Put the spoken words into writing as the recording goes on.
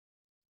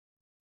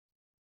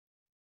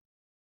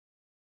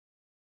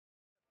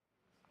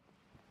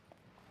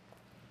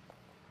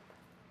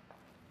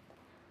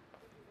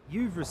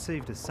You've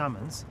received a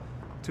summons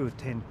to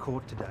attend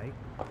court today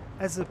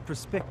as a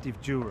prospective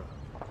juror.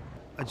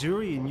 A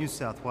jury in New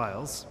South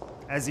Wales,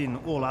 as in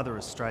all other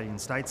Australian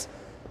states,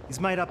 is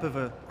made up of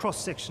a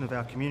cross-section of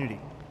our community.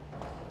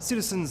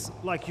 Citizens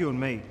like you and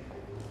me,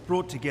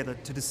 brought together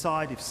to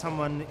decide if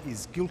someone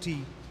is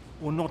guilty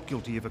or not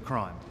guilty of a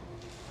crime.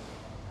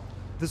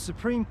 The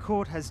Supreme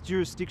Court has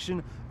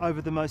jurisdiction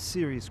over the most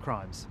serious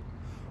crimes.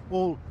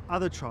 All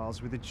other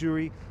trials with a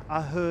jury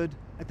are heard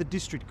at the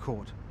District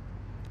Court,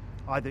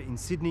 either in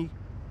Sydney,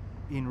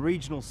 in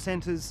regional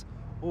centres,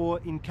 or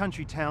in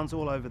country towns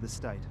all over the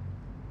state.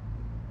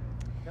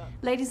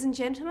 Ladies and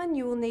gentlemen,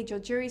 you will need your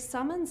jury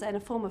summons and a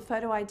form of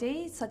photo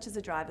ID, such as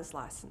a driver's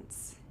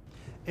licence.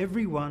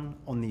 Everyone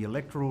on the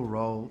electoral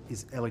roll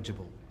is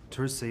eligible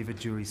to receive a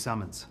jury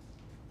summons.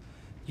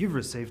 You've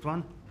received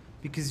one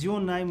because your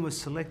name was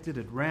selected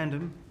at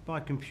random by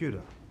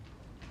computer.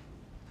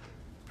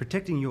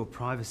 Protecting your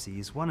privacy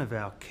is one of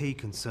our key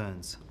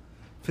concerns.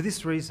 For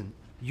this reason,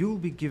 you'll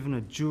be given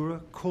a juror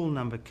call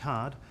number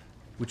card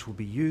which will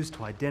be used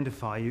to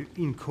identify you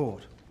in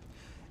court.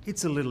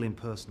 It's a little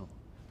impersonal,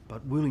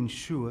 but will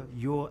ensure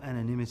your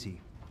anonymity.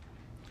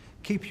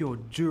 Keep your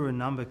juror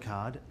number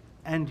card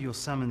and your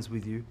summons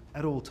with you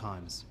at all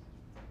times.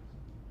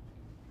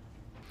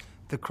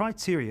 The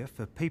criteria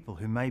for people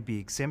who may be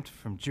exempt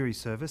from jury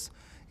service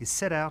is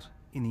set out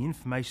in the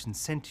information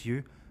sent to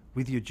you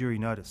with your jury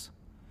notice.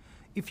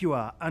 If you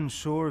are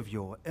unsure of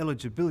your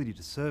eligibility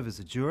to serve as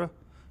a juror,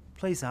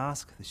 please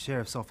ask the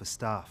Sheriff's Office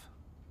staff.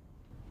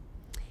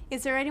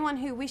 Is there anyone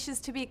who wishes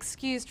to be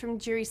excused from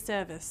jury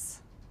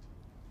service?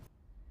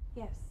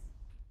 Yes.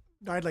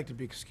 I'd like to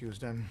be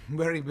excused. I'm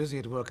very busy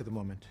at work at the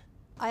moment.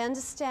 I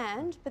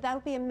understand, but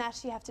that'll be a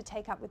matter you have to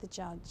take up with the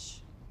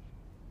judge.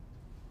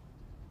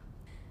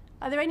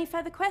 Are there any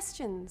further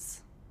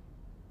questions?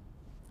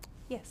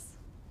 Yes.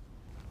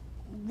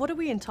 What are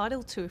we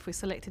entitled to if we're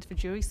selected for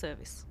jury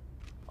service?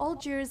 All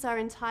jurors are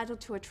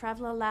entitled to a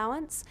travel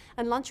allowance,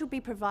 and lunch will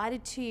be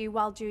provided to you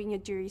while doing your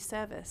jury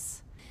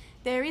service.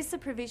 There is a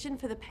provision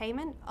for the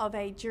payment of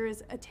a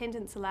juror's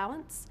attendance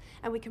allowance,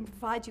 and we can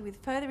provide you with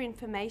further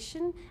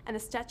information and a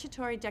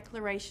statutory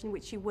declaration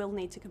which you will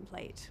need to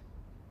complete.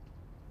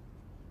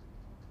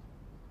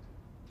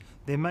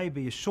 There may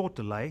be a short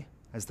delay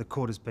as the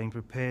court is being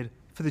prepared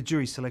for the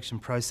jury selection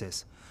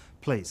process.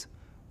 Please,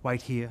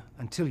 wait here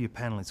until your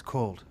panel is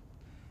called.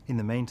 In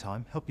the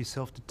meantime, help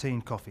yourself to tea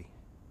and coffee.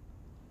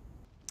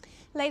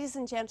 Ladies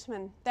and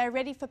gentlemen, they're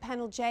ready for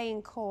panel J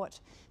in court.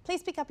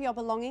 Please pick up your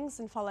belongings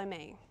and follow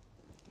me.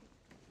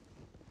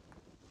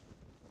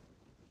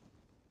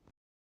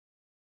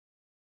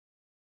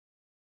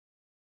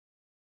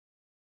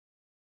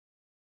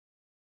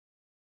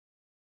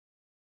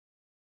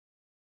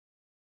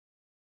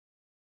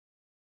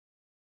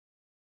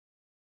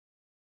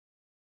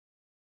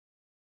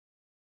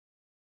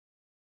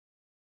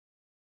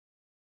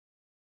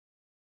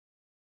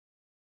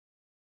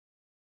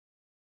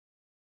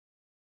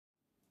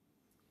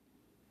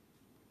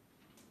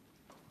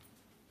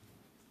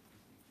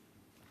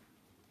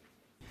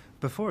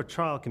 Before a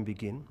trial can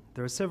begin,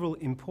 there are several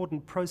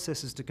important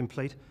processes to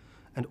complete,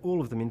 and all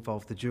of them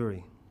involve the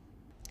jury.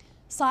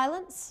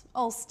 Silence,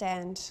 all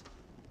stand.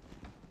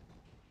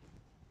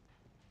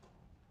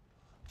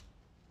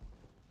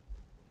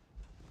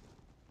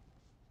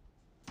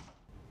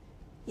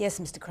 Yes,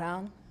 Mr.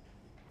 Crown.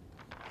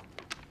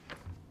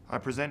 I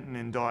present an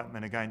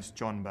indictment against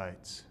John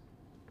Bates.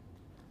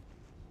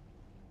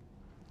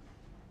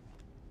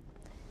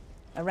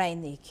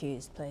 Arraign the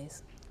accused,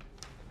 please.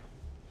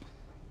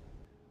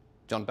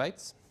 John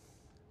Bates,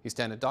 you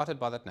stand indicted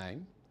by that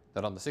name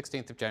that on the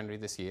 16th of January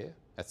this year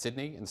at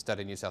Sydney in State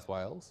of New South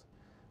Wales,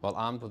 while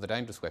armed with a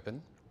dangerous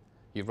weapon,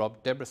 you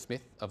robbed Deborah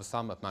Smith of a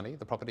sum of money,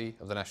 the property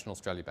of the National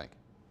Australia Bank.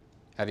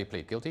 How do you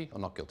plead, guilty or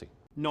not guilty?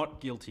 Not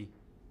guilty.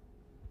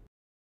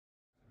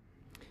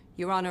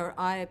 Your Honour,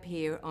 I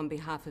appear on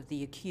behalf of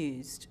the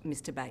accused,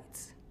 Mr.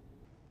 Bates.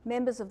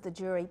 Members of the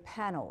jury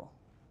panel,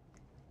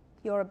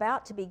 you're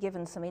about to be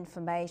given some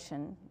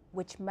information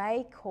which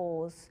may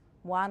cause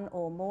one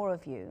or more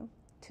of you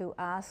to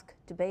ask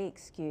to be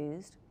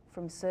excused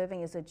from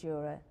serving as a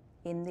juror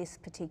in this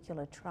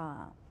particular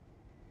trial.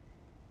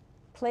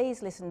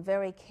 Please listen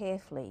very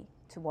carefully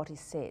to what is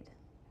said.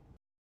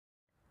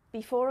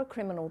 Before a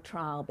criminal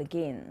trial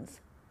begins,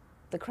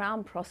 the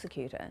Crown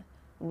Prosecutor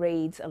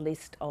reads a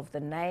list of the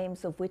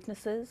names of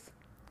witnesses,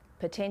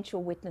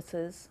 potential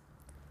witnesses,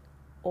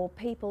 or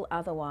people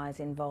otherwise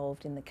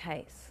involved in the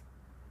case.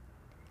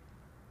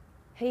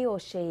 He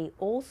or she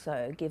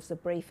also gives a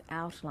brief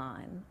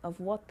outline of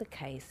what the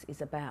case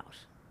is about.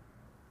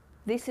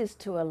 This is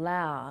to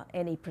allow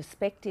any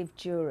prospective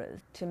jurors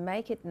to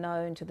make it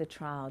known to the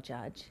trial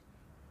judge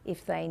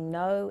if they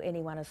know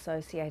anyone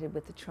associated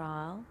with the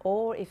trial,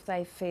 or if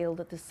they feel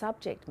that the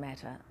subject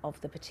matter of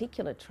the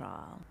particular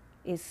trial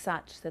is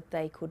such that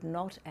they could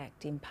not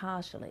act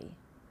impartially,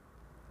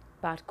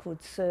 but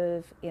could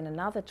serve in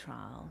another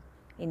trial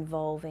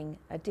involving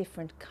a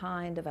different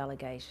kind of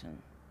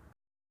allegation.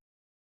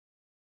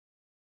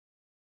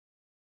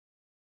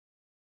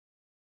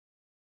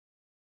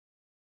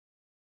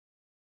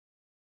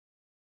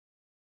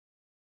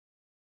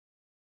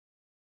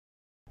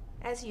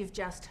 As you've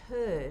just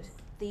heard,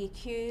 the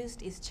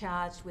accused is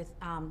charged with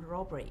armed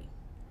robbery.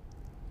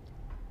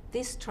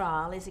 This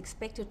trial is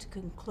expected to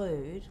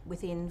conclude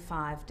within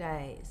 5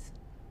 days.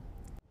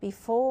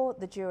 Before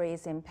the jury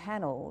is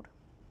empanelled,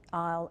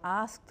 I'll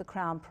ask the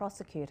Crown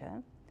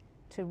Prosecutor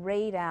to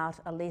read out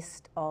a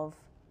list of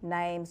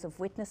names of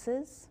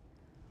witnesses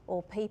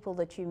or people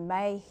that you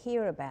may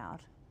hear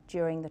about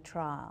during the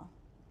trial.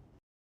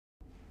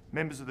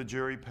 Members of the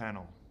jury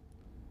panel,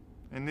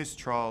 in this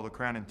trial the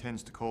Crown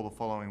intends to call the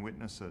following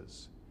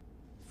witnesses: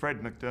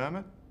 Fred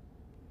McDermott,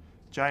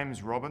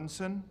 James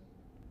Robinson,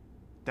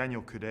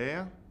 Daniel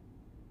Kudare,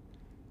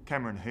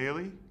 Cameron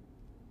Healy,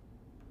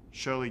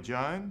 Shirley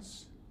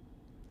Jones,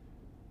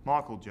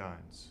 Michael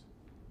Jones.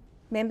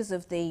 Members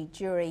of the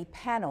jury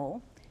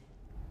panel,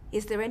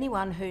 is there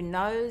anyone who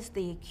knows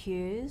the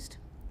accused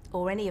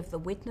or any of the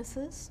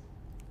witnesses,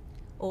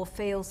 or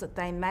feels that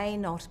they may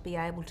not be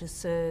able to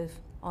serve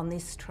on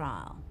this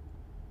trial?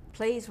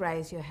 Please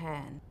raise your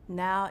hand.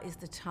 Now is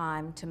the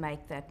time to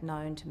make that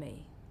known to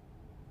me.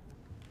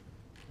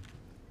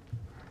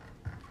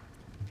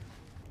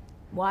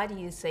 Why do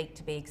you seek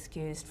to be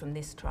excused from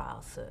this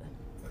trial, sir?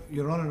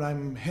 Your Honour,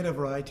 I'm head of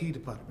our IT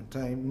department.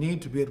 I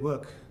need to be at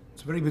work.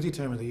 It's a very busy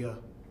time of the year.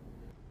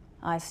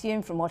 I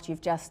assume from what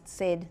you've just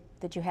said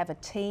that you have a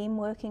team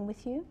working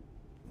with you?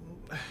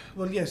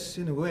 Well, yes,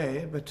 in a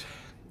way, but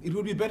it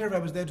would be better if I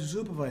was there to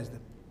supervise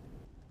them.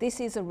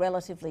 This is a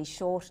relatively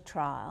short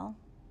trial.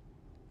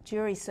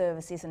 Jury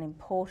service is an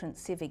important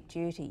civic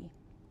duty.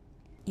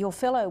 Your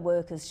fellow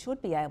workers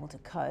should be able to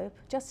cope,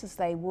 just as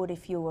they would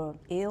if you were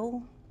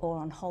ill or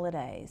on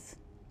holidays.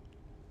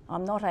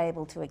 I'm not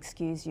able to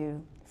excuse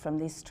you from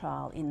this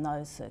trial in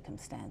those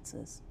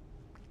circumstances.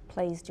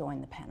 Please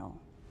join the panel.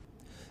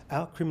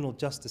 Our criminal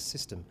justice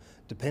system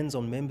depends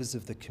on members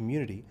of the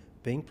community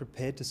being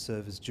prepared to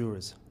serve as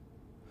jurors.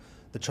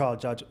 The trial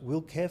judge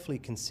will carefully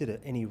consider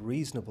any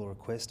reasonable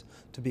request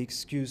to be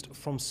excused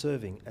from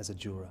serving as a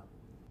juror.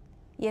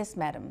 Yes,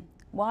 madam.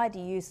 Why do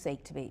you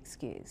seek to be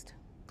excused?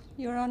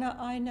 Your Honour,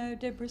 I know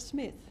Deborah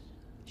Smith.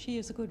 She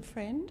is a good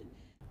friend.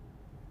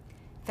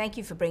 Thank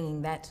you for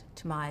bringing that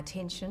to my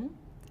attention.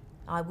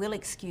 I will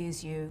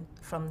excuse you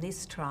from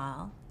this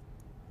trial,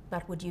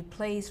 but would you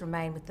please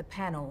remain with the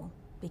panel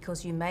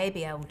because you may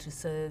be able to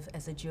serve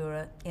as a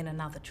juror in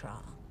another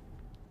trial.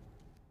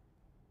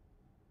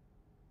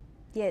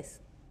 Yes.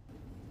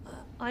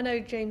 I know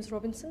James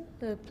Robinson,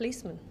 a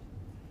policeman.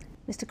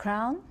 Mr.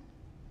 Crown?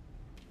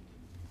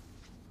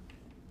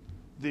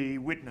 The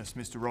witness,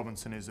 Mr.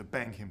 Robinson, is a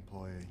bank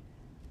employee.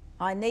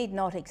 I need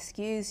not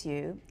excuse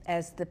you,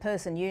 as the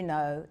person you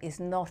know is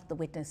not the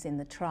witness in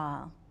the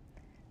trial.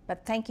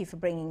 But thank you for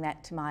bringing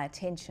that to my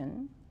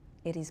attention.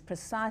 It is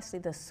precisely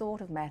the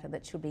sort of matter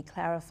that should be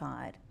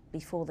clarified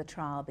before the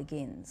trial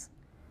begins.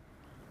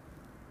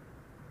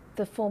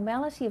 The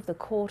formality of the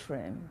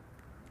courtroom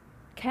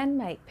can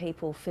make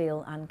people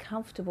feel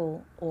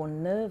uncomfortable or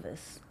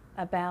nervous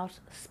about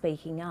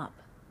speaking up.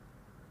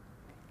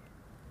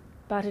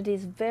 But it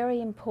is very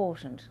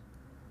important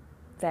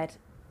that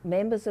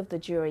members of the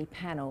jury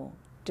panel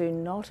do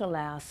not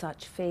allow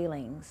such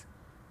feelings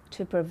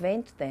to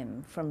prevent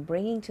them from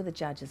bringing to the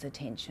judge's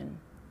attention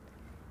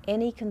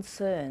any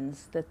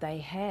concerns that they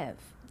have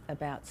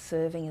about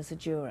serving as a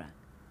juror.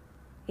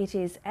 It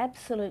is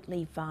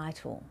absolutely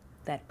vital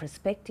that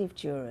prospective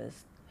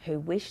jurors who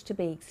wish to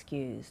be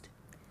excused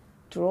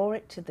draw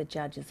it to the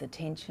judge's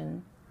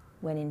attention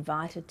when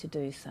invited to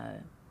do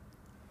so,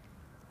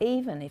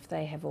 even if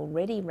they have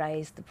already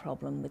raised the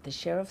problem with the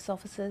sheriff's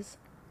officers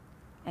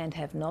and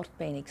have not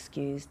been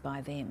excused by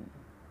them.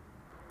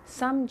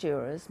 Some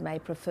jurors may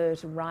prefer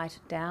to write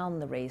down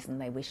the reason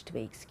they wish to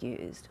be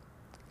excused,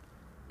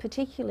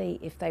 particularly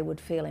if they would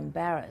feel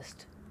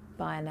embarrassed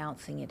by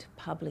announcing it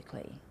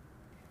publicly.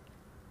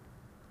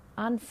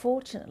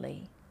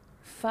 Unfortunately,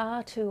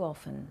 far too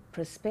often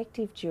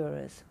prospective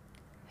jurors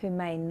who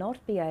may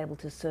not be able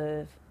to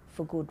serve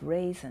for good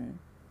reason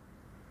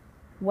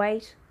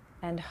wait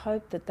and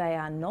hope that they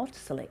are not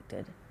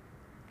selected,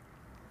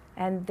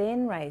 and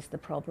then raise the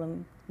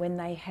problem when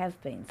they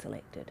have been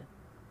selected.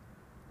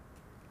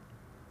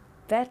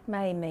 That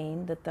may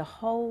mean that the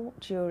whole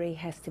jury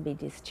has to be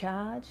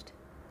discharged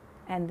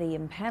and the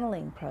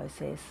empanelling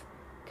process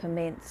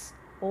commence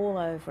all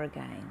over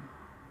again.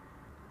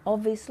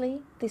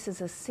 Obviously, this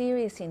is a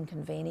serious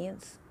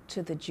inconvenience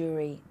to the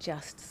jury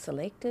just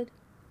selected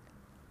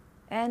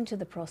and to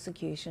the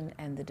prosecution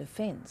and the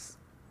defence,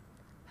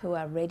 who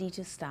are ready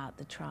to start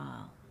the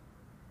trial.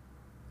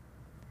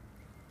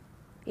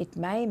 It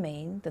may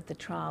mean that the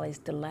trial is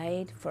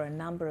delayed for a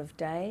number of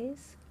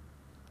days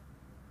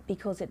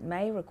because it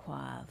may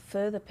require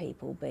further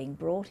people being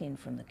brought in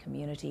from the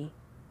community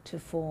to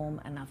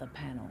form another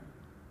panel.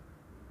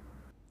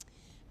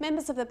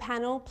 Members of the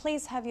panel,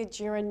 please have your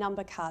juror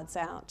number cards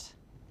out.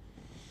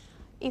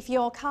 If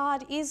your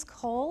card is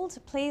called,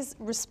 please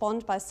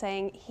respond by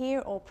saying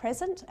here or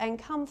present and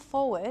come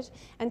forward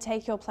and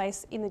take your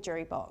place in the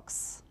jury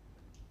box.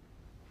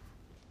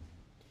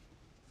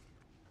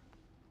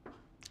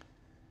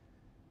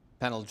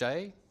 Panel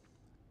J,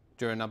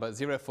 juror number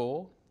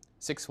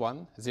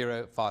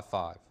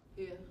 61055.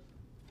 Here.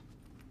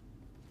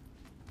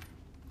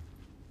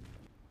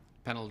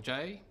 Panel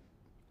J,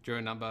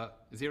 juror number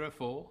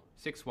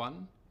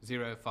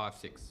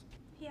 0461056.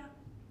 Here.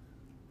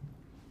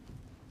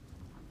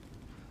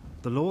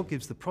 The law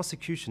gives the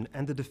prosecution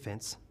and the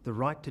defence the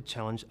right to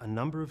challenge a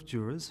number of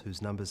jurors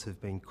whose numbers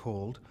have been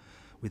called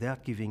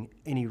without giving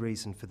any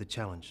reason for the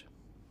challenge.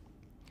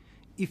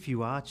 If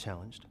you are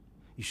challenged,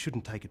 you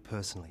shouldn't take it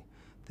personally.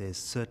 There's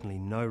certainly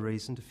no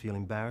reason to feel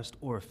embarrassed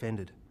or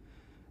offended.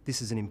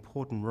 This is an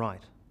important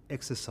right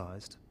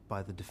exercised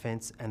by the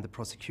defence and the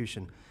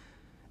prosecution.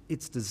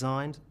 It's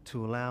designed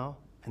to allow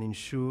and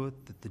ensure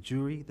that the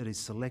jury that is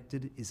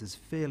selected is as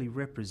fairly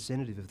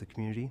representative of the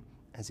community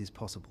as is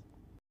possible.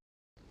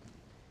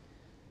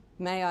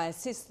 May I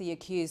assist the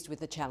accused with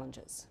the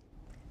challenges?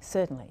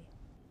 Certainly.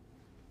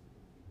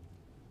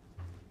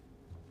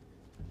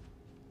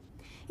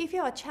 If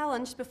you are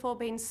challenged before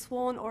being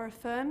sworn or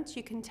affirmed,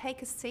 you can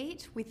take a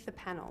seat with the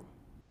panel.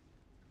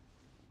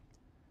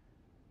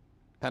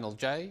 Panel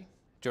J,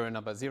 juror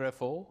number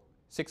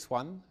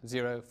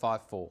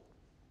 0461054.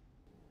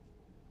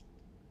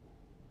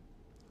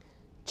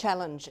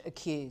 Challenge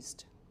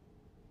accused.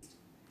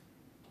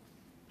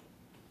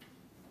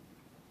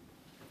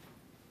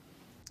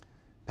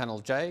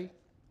 Panel J,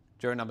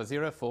 juror number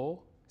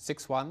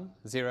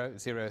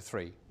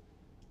 0461003.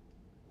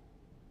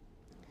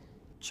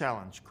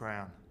 Challenge,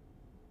 Crown.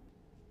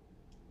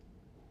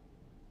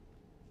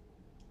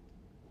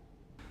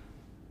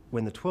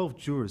 When the 12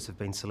 jurors have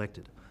been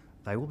selected,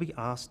 they will be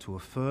asked to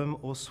affirm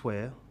or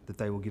swear that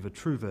they will give a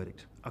true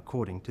verdict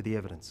according to the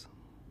evidence.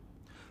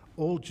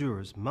 All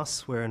jurors must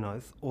swear an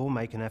oath or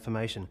make an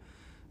affirmation.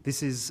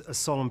 This is a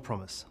solemn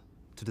promise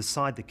to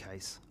decide the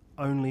case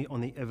only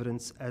on the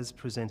evidence as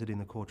presented in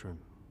the courtroom.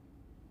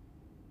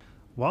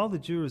 While the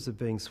jurors are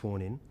being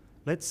sworn in,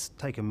 let's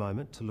take a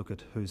moment to look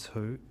at who's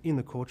who in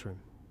the courtroom.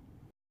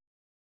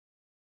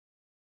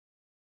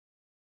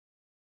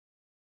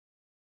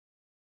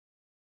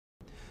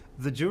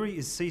 The jury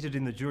is seated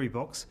in the jury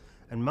box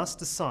and must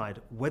decide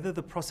whether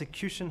the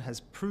prosecution has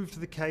proved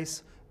the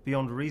case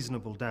beyond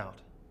reasonable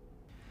doubt.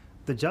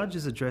 The judge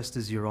is addressed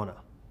as Your Honour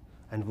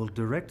and will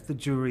direct the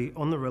jury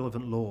on the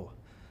relevant law.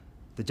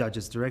 The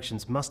judge's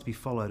directions must be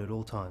followed at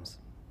all times.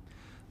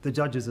 The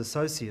judge's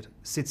associate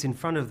sits in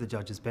front of the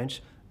judge's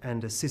bench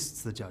and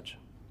assists the judge.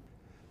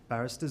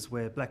 Barristers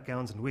wear black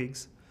gowns and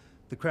wigs.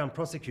 The Crown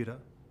Prosecutor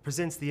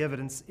presents the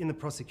evidence in the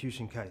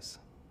prosecution case.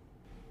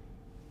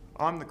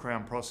 I'm the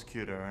Crown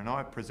Prosecutor and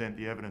I present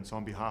the evidence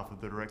on behalf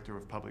of the Director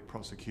of Public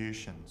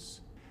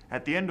Prosecutions.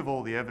 At the end of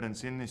all the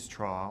evidence in this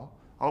trial,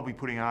 I'll be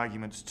putting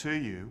arguments to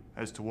you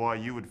as to why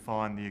you would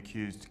find the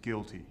accused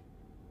guilty.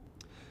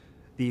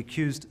 The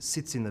accused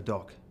sits in the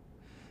dock.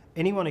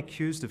 Anyone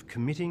accused of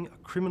committing a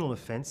criminal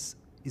offence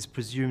is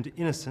presumed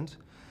innocent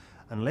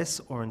unless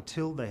or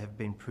until they have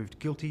been proved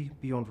guilty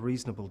beyond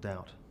reasonable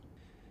doubt.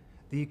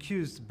 The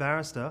accused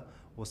barrister,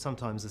 or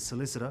sometimes a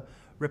solicitor,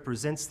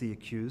 represents the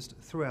accused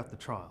throughout the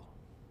trial.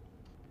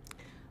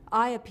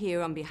 I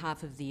appear on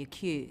behalf of the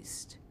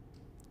accused,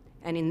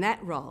 and in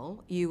that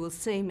role you will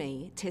see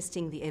me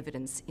testing the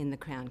evidence in the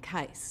Crown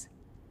case.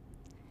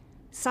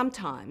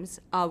 Sometimes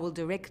I will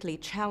directly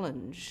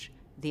challenge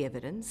the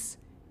evidence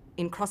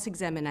in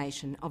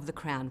cross-examination of the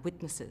Crown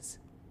witnesses.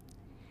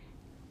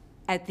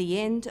 At the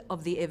end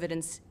of the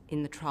evidence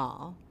in the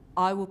trial,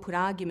 I will put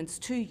arguments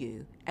to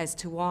you as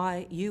to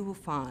why you will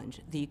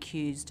find the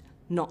accused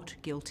not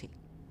guilty.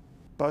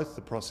 Both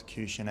the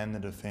prosecution and the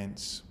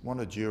defence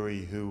want a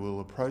jury who will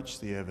approach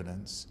the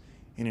evidence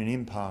in an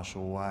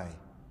impartial way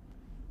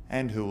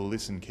and who will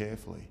listen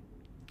carefully.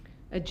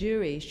 A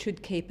jury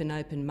should keep an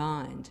open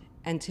mind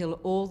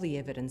until all the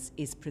evidence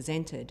is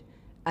presented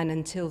and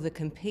until the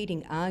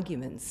competing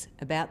arguments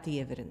about the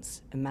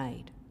evidence are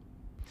made.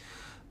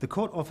 The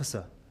court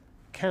officer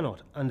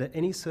cannot, under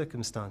any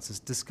circumstances,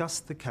 discuss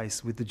the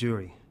case with the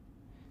jury.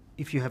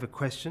 If you have a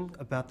question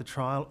about the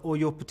trial or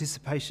your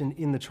participation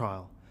in the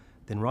trial,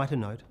 then write a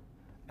note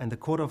and the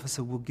court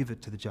officer will give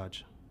it to the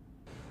judge.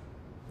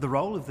 The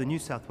role of the New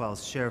South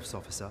Wales Sheriff's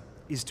Officer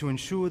is to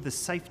ensure the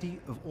safety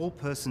of all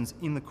persons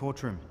in the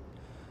courtroom,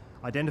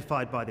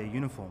 identified by their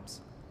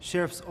uniforms.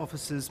 Sheriff's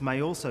officers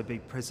may also be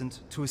present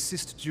to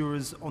assist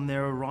jurors on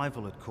their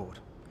arrival at court.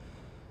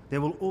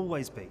 There will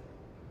always be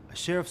a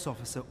sheriff's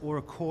officer or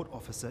a court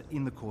officer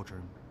in the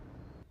courtroom.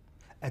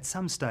 At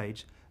some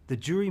stage, the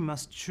jury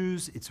must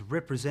choose its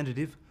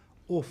representative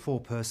or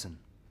foreperson.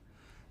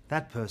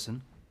 That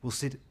person will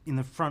sit in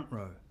the front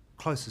row,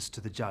 closest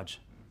to the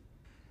judge.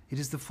 It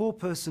is the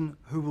foreperson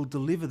who will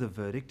deliver the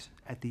verdict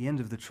at the end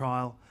of the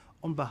trial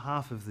on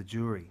behalf of the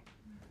jury.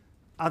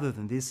 Other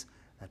than this,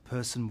 that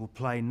person will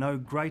play no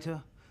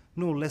greater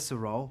nor lesser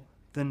role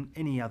than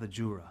any other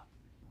juror.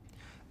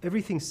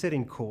 Everything said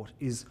in court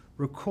is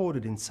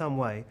recorded in some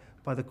way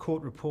by the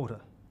court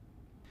reporter.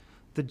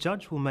 The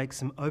judge will make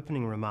some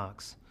opening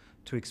remarks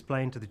to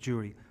explain to the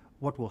jury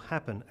what will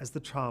happen as the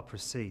trial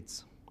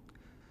proceeds.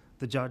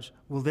 The judge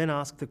will then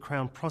ask the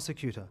Crown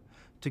Prosecutor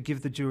to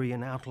give the jury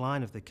an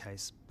outline of the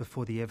case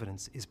before the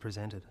evidence is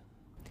presented.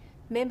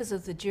 Members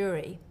of the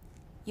jury,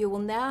 you will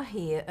now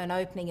hear an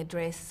opening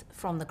address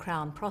from the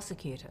Crown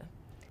Prosecutor.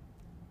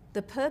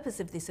 The purpose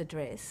of this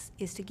address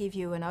is to give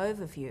you an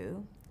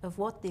overview of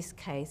what this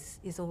case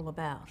is all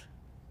about.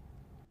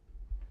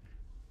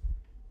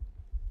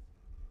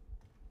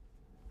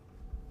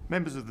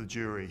 Members of the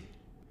jury,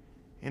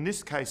 in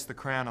this case the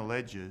Crown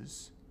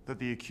alleges that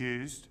the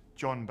accused,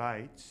 John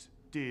Bates,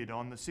 did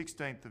on the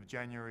 16th of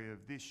January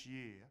of this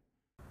year.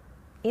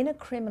 In a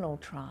criminal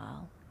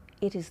trial,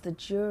 it is the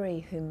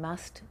jury who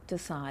must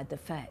decide the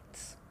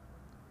facts.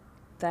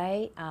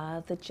 They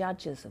are the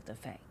judges of the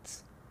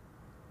facts.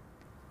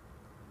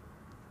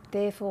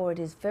 Therefore, it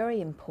is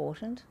very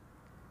important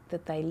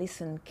that they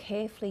listen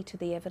carefully to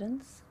the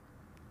evidence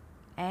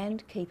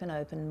and keep an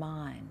open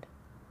mind.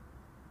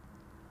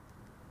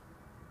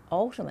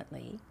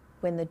 Ultimately,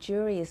 when the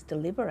jury is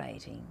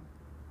deliberating,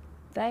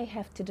 they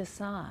have to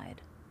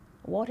decide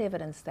what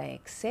evidence they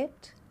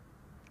accept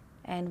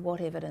and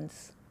what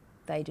evidence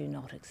they do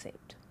not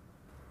accept.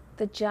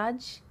 The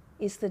judge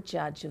is the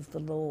judge of the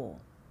law.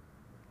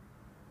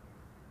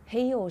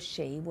 He or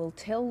she will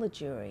tell the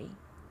jury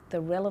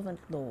the relevant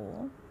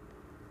law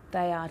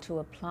they are to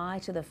apply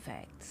to the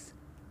facts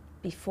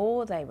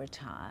before they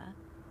retire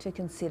to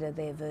consider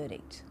their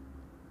verdict.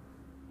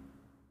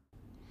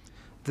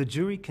 The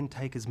jury can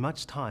take as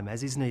much time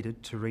as is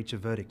needed to reach a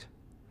verdict.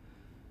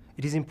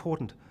 It is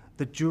important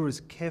that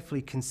jurors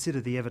carefully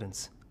consider the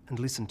evidence and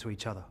listen to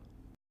each other.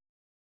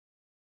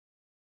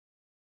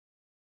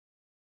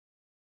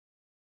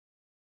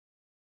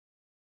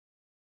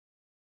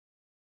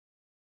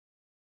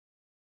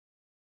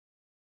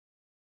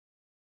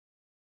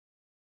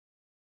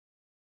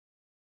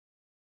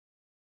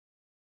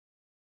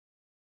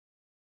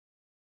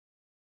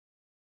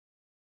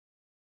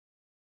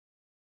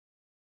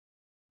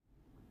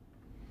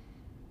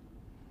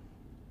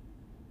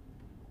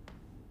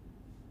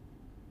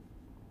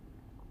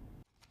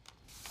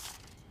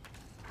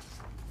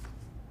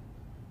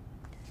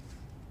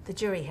 The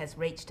jury has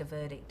reached a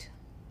verdict.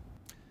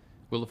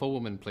 Will the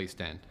forewoman please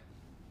stand?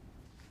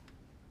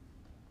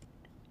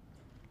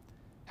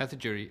 Has the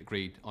jury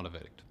agreed on a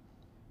verdict?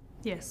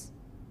 Yes.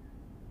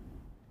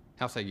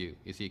 How say you?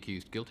 Is the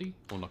accused guilty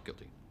or not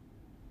guilty?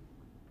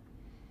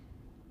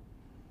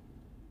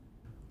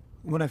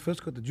 When I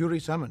first got the jury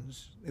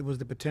summons, it was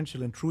the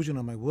potential intrusion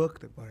on my work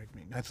that worried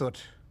me. I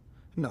thought,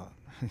 no,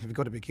 you've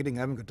got to be kidding,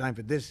 I haven't got time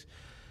for this.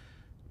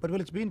 But well,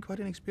 it's been quite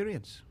an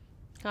experience.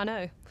 I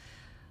know.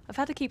 I've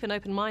had to keep an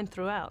open mind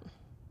throughout.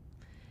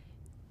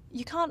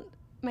 You can't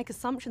make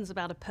assumptions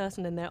about a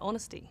person and their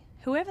honesty,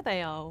 whoever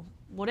they are,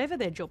 whatever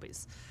their job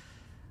is.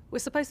 We're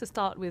supposed to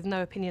start with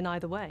no opinion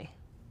either way.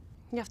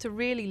 You have to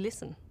really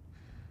listen.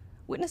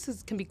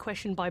 Witnesses can be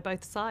questioned by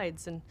both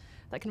sides, and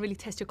that can really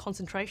test your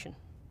concentration.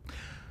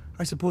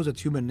 I suppose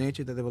it's human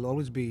nature that there will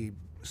always be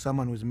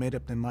someone who's made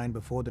up their mind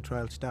before the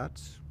trial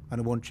starts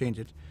and won't change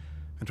it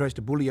and tries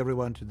to bully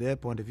everyone to their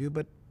point of view,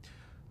 but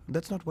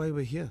that's not why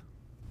we're here.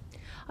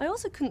 I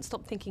also couldn't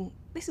stop thinking,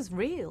 this is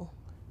real.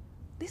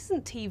 This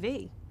isn't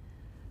TV.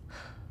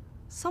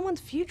 Someone's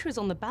future is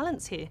on the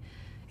balance here.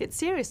 It's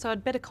serious, so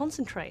I'd better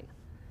concentrate.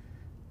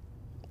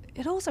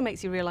 It also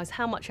makes you realise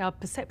how much our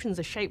perceptions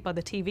are shaped by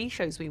the TV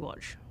shows we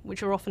watch,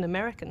 which are often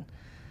American,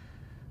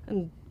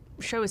 and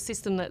show a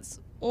system that's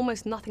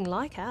almost nothing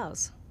like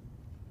ours.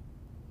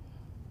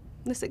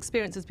 This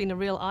experience has been a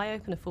real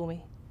eye-opener for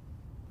me.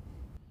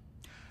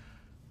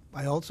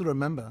 I also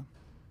remember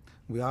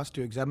we asked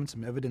to examine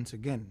some evidence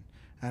again,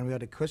 and we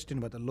had a question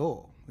about the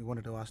law we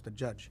wanted to ask the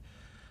judge.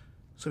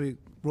 So we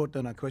wrote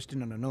down our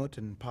question on a note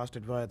and passed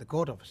it via the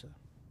court officer.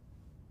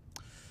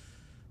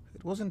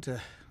 It wasn't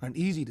an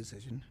easy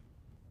decision.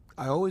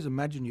 I always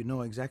imagine you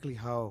know exactly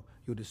how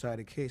you decide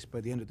a case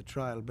by the end of the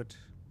trial, but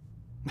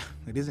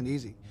it isn't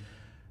easy.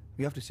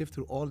 You have to sift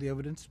through all the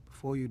evidence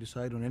before you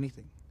decide on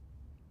anything.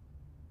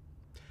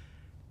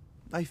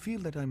 I feel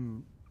that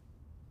I'm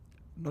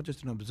not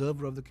just an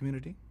observer of the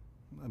community,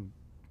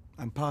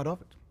 I'm part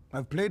of it.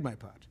 I've played my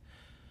part.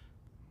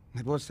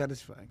 It was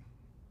satisfying.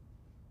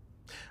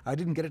 I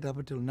didn't get it up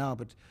until now,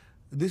 but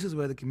this is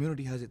where the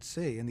community has its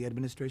say in the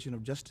administration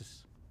of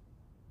justice.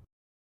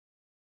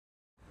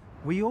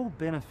 We all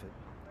benefit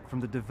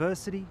from the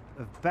diversity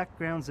of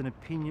backgrounds and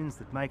opinions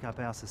that make up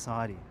our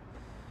society.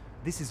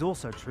 This is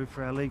also true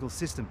for our legal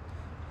system,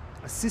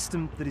 a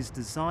system that is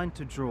designed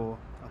to draw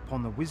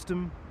upon the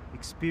wisdom,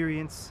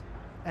 experience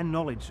and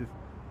knowledge of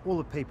all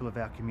the people of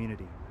our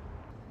community.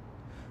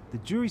 The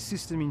jury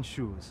system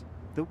ensures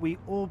that we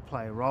all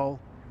play a role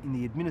in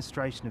the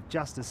administration of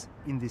justice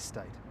in this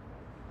state.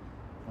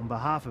 On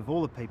behalf of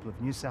all the people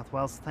of New South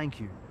Wales, thank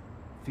you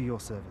for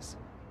your service.